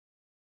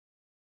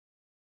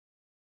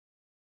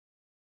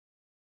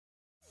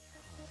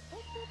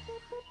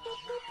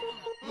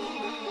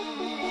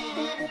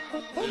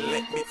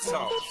Let me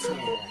talk to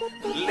him.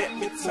 Let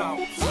me talk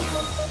to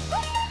him.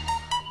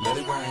 Let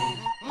it rain.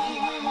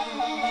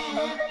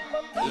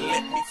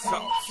 Let me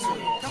talk to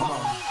him. Come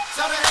on.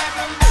 So they had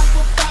them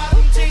apple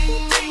bottom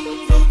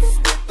jeans, boots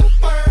with the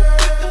fur.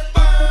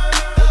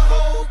 The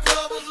whole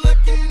club was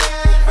looking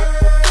at her.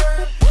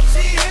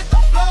 She hit the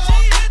floor.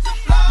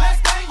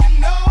 Next thing you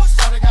know,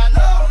 shawty got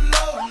low.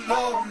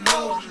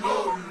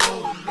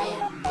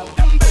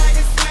 Them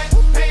baggy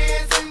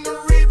sweatpants and the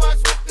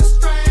Reeboks with the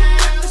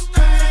straps.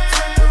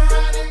 Turned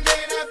around and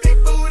gave that big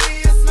booty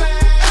a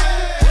smash.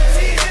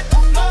 She hit the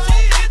floor.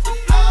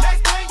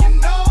 Next thing you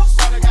know,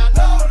 shawty got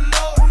low.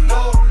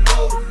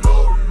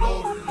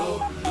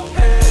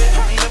 Hey, I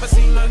ain't never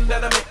seen nothing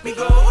that'll make me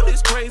go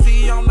this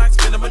crazy all night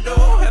spinning my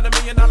dough. Had $1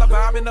 million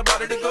vibe in the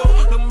body to go.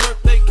 Them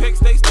birthday cakes,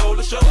 they stole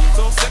the show.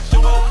 So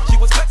sexual, she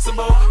was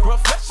flexible,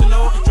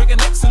 professional, drinking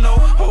Xano.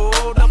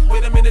 Hold up,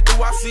 wait a minute,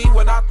 do I see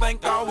what I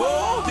think I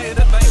will? Did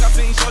a thing I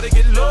seen, sure they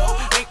get low.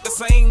 Ain't the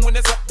same when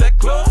it's up that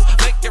close.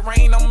 Make it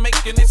rain, I'm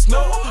making it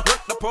snow.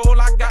 Work the pole,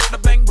 I got the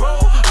bang bro.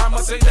 I'ma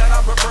say that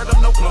I prefer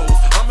them no clothes.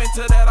 I'm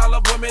into that, I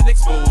love women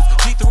exposed.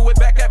 She threw it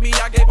back at me,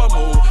 I gave her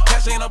move.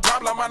 Cash ain't a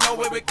problem, I know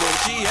where it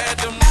goes. She had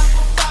them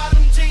Apple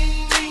bottom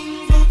jeans,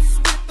 boots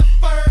with the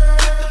fur.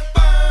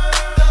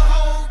 The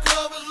whole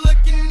club was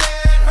looking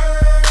at her.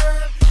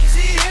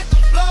 She hit the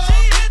floor.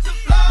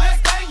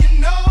 Next thing you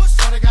know,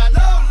 shawty got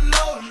low.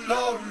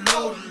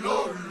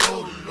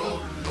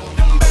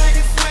 Them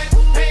baggy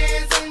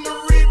sweatpants and the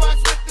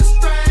Reeboks with the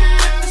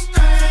straps.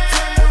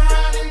 Turned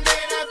around and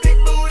gave that big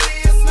booty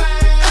a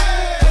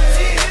smash.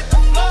 She hit the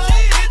floor.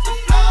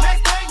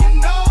 Next thing you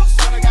know,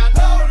 shawty got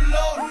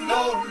low.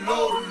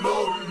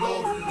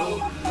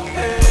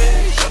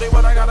 Hey, shorty,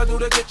 what I gotta do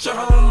to get you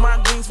home? My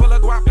jeans full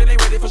of guap and they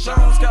ready for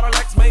shows. Got a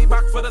Lex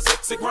Maybach for the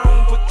sexy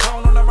grown. Put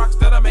tone on the rocks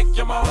that'll make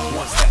you moan.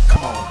 1 step,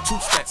 come on. 2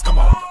 steps, come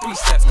on. 3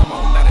 steps, come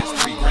on. Now that's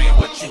 3 grand.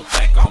 What you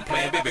think I'm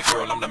playing? Baby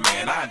girl, I'm the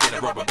man. I did a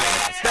rubber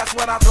band. That's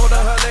when I told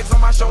her legs on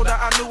my shoulder.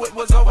 I knew it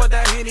was over.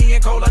 That Henny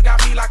and Cola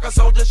got me like a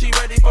soldier. She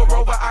ready for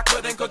Rover. I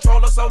couldn't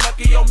control her. So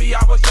lucky on me,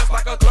 I was just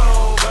like a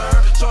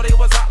clover. Shorty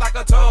was hot like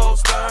a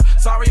toaster.